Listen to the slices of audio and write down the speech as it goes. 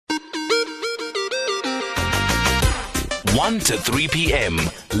1 to 3 p.m.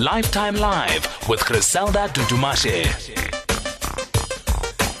 Lifetime Live with Griselda Dudumashe.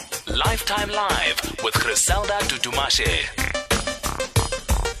 Lifetime Live with Griselda Dudumashe.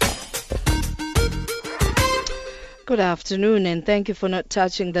 Good afternoon, and thank you for not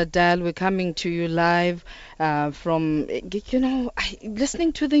touching the dial. We're coming to you live from,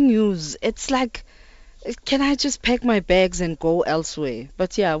 listening to the news. It's like, can I just pack my bags and go elsewhere?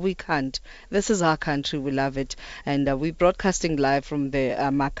 But yeah, we can't. This is our country. We love it. And we're broadcasting live from the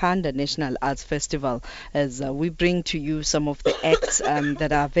Makhanda National Arts Festival as we bring to you some of the acts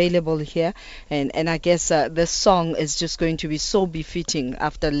that are available here. And I guess this song is just going to be so befitting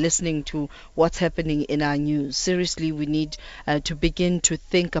after listening to what's happening in our news. Seriously, we need to begin to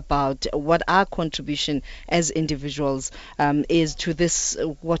think about what our contribution as individuals is to this,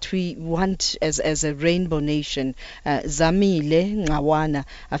 what we want as a Rainbow Nation. Zamile Ngcawana,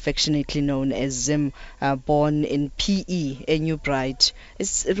 affectionately known as Zim, born in PE, a new bride,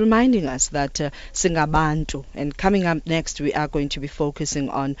 is reminding us that Singabantu. And coming up next, we are going to be focusing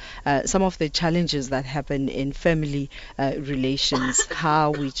on some of the challenges that happen in family relations,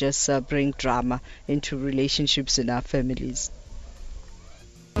 how we just bring drama into relationships in our families.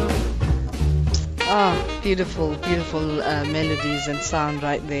 Beautiful, beautiful melodies and sound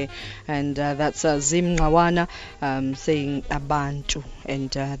right there. And that's Zim Ngcawana saying Abantu. And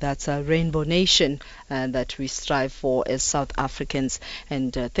that's a Rainbow Nation that we strive for as South Africans.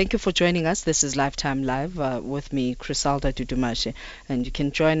 And thank you for joining us. This is Lifetime Live with me, Griselda Dudumashe. And you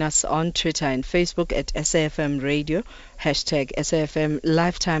can join us on Twitter and Facebook at SAFM Radio, hashtag SAFM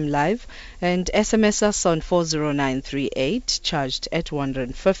Lifetime Live, and SMS us on 40938, charged at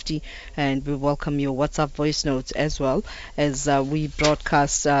 150. And we welcome your WhatsApp voice notes as well as we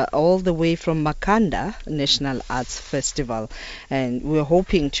broadcast all the way from Makhanda National Arts Festival. And we're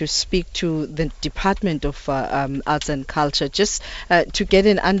hoping to speak to the Department of Arts and Culture just to get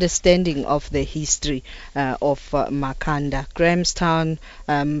an understanding of the history of Makhanda, Grahamstown,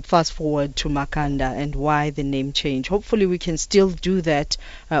 fast forward to Makhanda, and why the name change. Hopefully we can still do that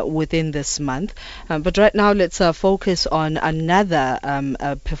within this month. But right now let's focus on another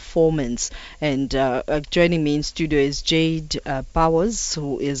performance. And joining me in studio is Jade Bowers,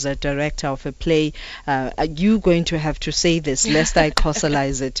 who is a director of a play. You're going to have to say this lest I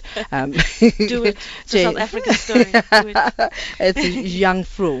cossalize it. Do it. It's a South African story. Do it. It's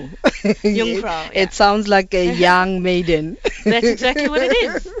Jangfrau. Jungfrau. Yeah. It sounds like a young maiden. That's exactly what it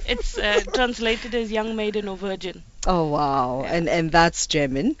is. It's translated as young maiden or virgin. Oh wow. Yeah. And that's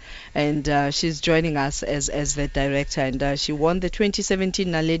German, and she's joining us as the director, and she won the 2017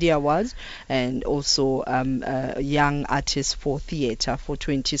 Naledi Awards and also Young Artist for Theatre for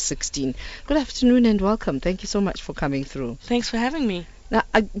 2016. Good afternoon and welcome. Thank you so much for coming through. Thanks for having me. Now,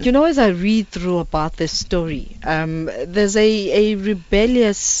 as I read through about this story, there's a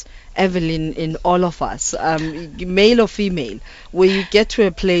rebellious Evelyn in all of us, male or female, where you get to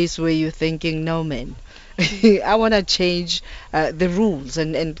a place where you're thinking, no man, I want to change the rules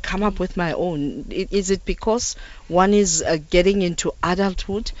and come up with my own. Is it because one is getting into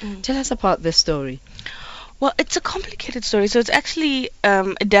adulthood? Tell us about this story. Well, it's a complicated story. So it's actually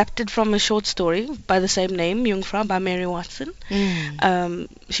adapted from a short story by the same name, Jungfrau, by Mary Watson.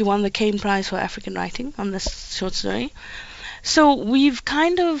 She won the Kane Prize for African Writing on this short story. So we've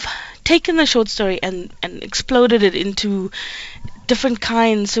kind of taken the short story and exploded it into different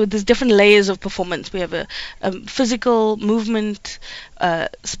kinds. So there's different layers of performance. We have a physical movement,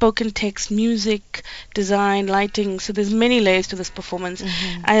 spoken text, music, design, lighting. So there's many layers to this performance.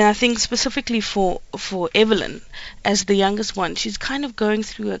 And I think specifically for Evelyn, as the youngest one, she's kind of going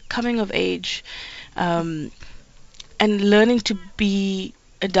through a coming of age and learning to be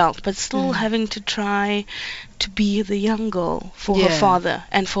adult, but still having to try to be the young girl for her father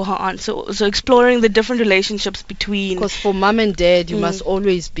and for her aunt. So exploring the different relationships between. Because for mom and dad, you must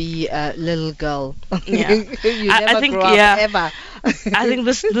always be a little girl. Yeah, you never grow up ever. I think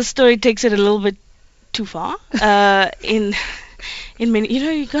this story takes it a little bit too far. In many,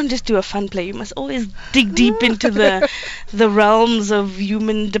 you can't just do a fun play. You must always dig deep into the realms of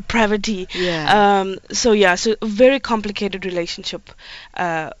human depravity. So a very complicated relationship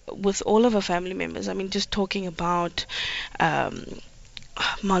with all of her family members. I mean, just talking about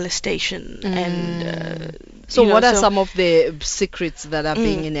molestation and. So what are some of the secrets that are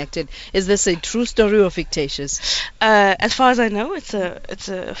being enacted? Is this a true story or fictitious? As far as I know, it's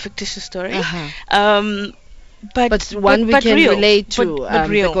a fictitious story. But one we can real, relate to but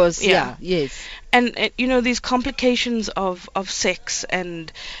real, because yes. And these complications of sex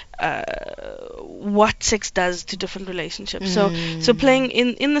and what sex does to different relationships. So playing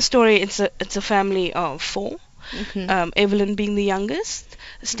in the story, it's a family of four. Evelyn being the youngest,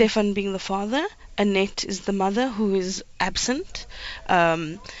 Stefan being the father, Annette is the mother who is absent,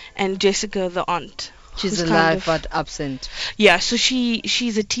 and Jessica the aunt. She's who's alive but absent. Yeah, so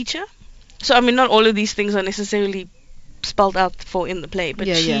she's a teacher. So I mean, not all of these things are necessarily spelled out for in the play, but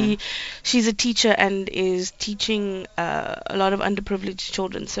she's a teacher and is teaching a lot of underprivileged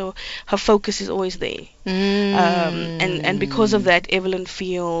children. So her focus is always there, and because of that, Evelyn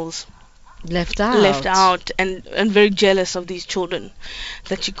feels left out and very jealous of these children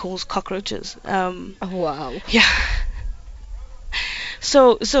that she calls cockroaches. Oh, wow. Yeah.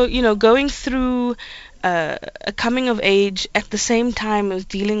 So going through a coming of age at the same time as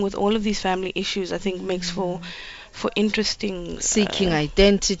dealing with all of these family issues, I think makes for interesting seeking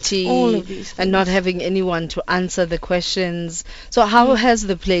identity, all of these things. And not having anyone to answer the questions. So how has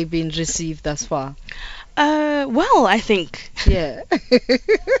the play been received thus far? Well, I think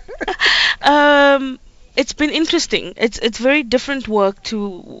it's been interesting. It's very different work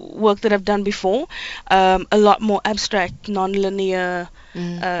to work that I've done before. A lot more abstract, non-linear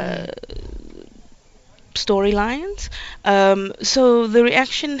storylines. So the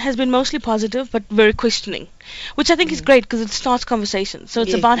reaction has been mostly positive, but very questioning, which I think is great because it starts conversation. So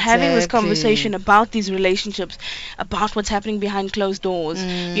it's about having this conversation about these relationships, about what's happening behind closed doors,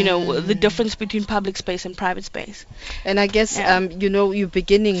 the difference between public space and private space. And I guess you're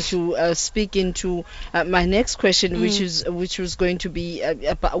beginning to speak into my next question, which was going to be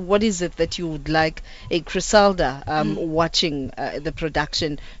about what is it that you would like a Griselda watching the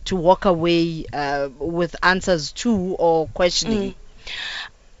production to walk away with answers to or questioning?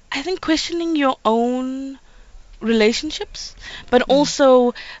 I think questioning your own relationships, but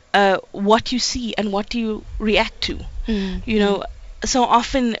also what you see and what you react to. So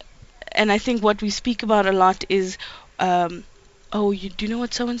often, and I think what we speak about a lot is, do you know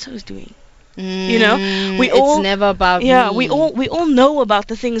what so and so is doing? It's never about me. we all know about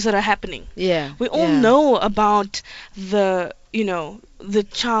the things that are happening. We all know about the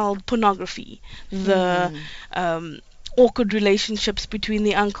child pornography, the awkward relationships between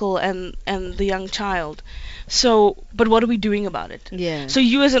the uncle and the young child. So, but what are we doing about it? So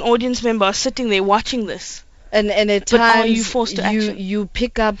you as an audience member are sitting there watching this. And at but times are you forced to action? You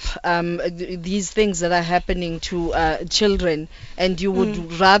pick up these things that are happening to children, and you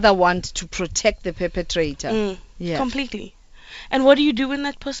would rather want to protect the perpetrator. Completely. And what do you do when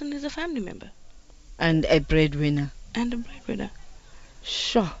that person is a family member? And a breadwinner.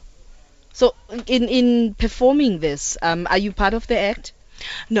 Sure. So in performing this, are you part of the act?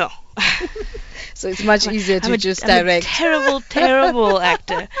 No. So it's much easier to just direct. I'm a terrible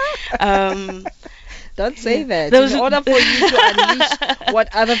actor. Don't say that. In order for you to unleash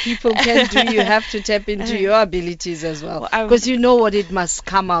what other people can do, you have to tap into your abilities as well. Because you know what it must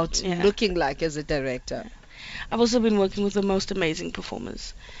come out looking like as a director. I've also been working with the most amazing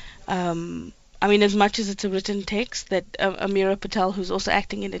performers. I mean, as much as it's a written text that Amira Patel, who's also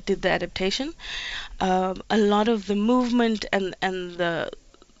acting in it, did the adaptation, a lot of the movement and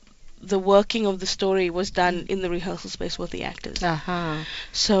the working of the story was done in the rehearsal space with the actors.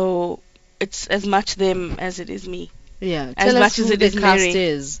 So it's as much them as it is me. Yeah. As much as it is the cast Mary.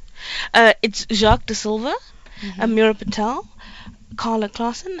 is. It's Jacques De Silva, Amira Patel, Carla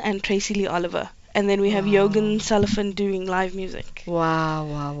Claassen, and Tracy Lee Oliver. And then we have Yogan Sullivan doing live music.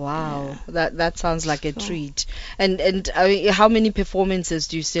 Wow. Yeah. That sounds like a treat. And how many performances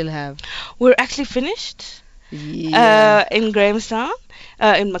do you still have? We're actually finished. In Grahamstown.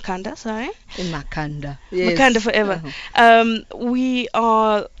 In Makanda, sorry. In Makanda. Yes. Makanda forever. We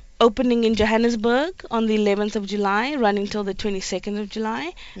are opening in Johannesburg on the 11th of July, running till the 22nd of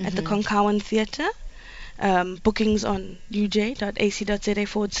July at the Konkawan Theatre. Bookings on uj.ac.za/arts.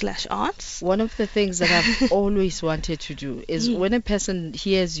 One of the things that I've always wanted to do is when a person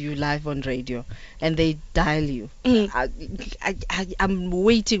hears you live on radio and they dial you, I'm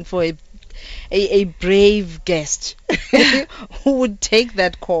waiting for a brave guest who would take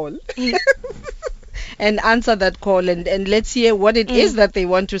that call and answer that call and let's hear what it is that they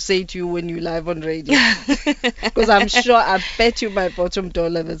want to say to you when you live on radio. Because I'm sure, I bet you my bottom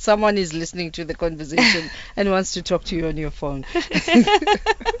dollar that someone is listening to the conversation and wants to talk to you on your phone.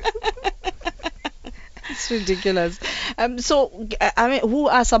 It's ridiculous. So, I mean, who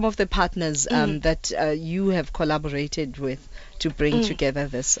are some of the partners that you have collaborated with to bring together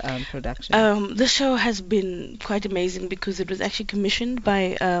this production? The show has been quite amazing because it was actually commissioned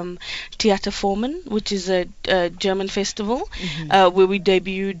by Theater Formen, which is a German festival where we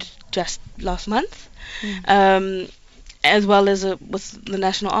debuted just last month. as well as with the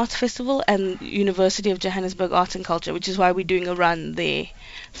National Arts Festival and University of Johannesburg Arts and Culture, which is why we're doing a run there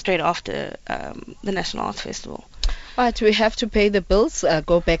straight after the National Arts Festival. Right, we have to pay the bills.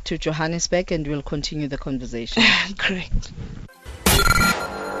 Go back to Johannesburg and we'll continue the conversation. Correct.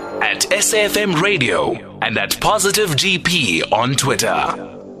 At SAFM Radio and at Positive GP on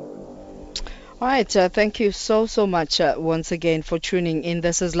Twitter. All right, thank you so much once again for tuning in.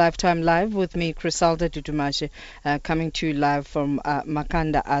 This is Lifetime Live with me, Crisalda Dudumashe, coming to you live from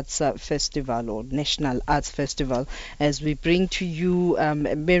Makanda Arts Festival or National Arts Festival, as we bring to you a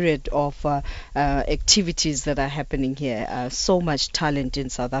myriad of activities that are happening here. So much talent in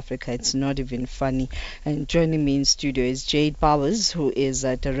South Africa, it's not even funny. And joining me in studio is Jade Bowers, who is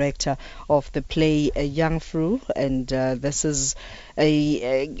director of the play Jangfrau, and this is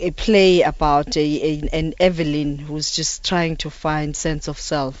a play about an Evelyn who's just trying to find sense of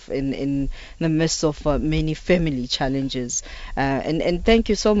self in the midst of many family challenges. And thank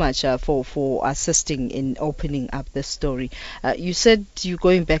you so much for assisting in opening up the story. You said you're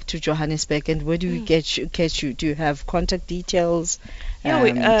going back to Johannesburg, and where do we catch you? Do you have contact details? Yeah, do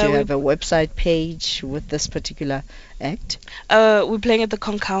you have a website page with this particular act? We're playing at the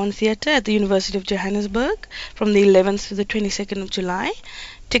Concown Theatre at the University of Johannesburg from the 11th to the 22nd of July.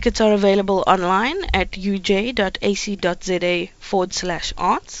 Tickets are available online at uj.ac.za/arts.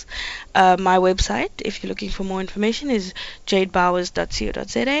 My website, if you're looking for more information, is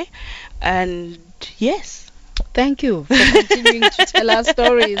jadebowers.co.za. And yes. Thank you for continuing to tell our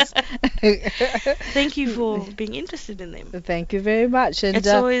stories. Thank you for being interested in them. Thank you very much. And it's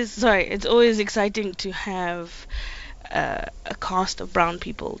always exciting to have a cast of brown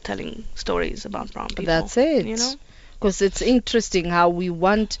people telling stories about brown people. That's it. You know? Because it's interesting how we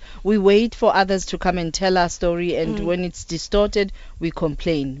wait for others to come and tell our story, and when it's distorted, we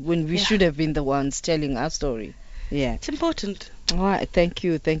complain when we should have been the ones telling our story. Yeah, it's important. All right, thank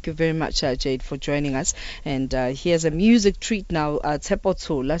you very much, Jade, for joining us. And here's a music treat now. Tshepo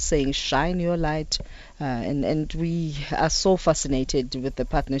Tshola saying "Shine Your Light," and we are so fascinated with the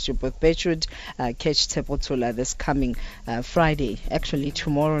partnership with Beachwood. Catch Tshepo Tshola this coming Friday, actually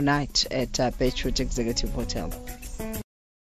tomorrow night at Beachwood Executive Hotel.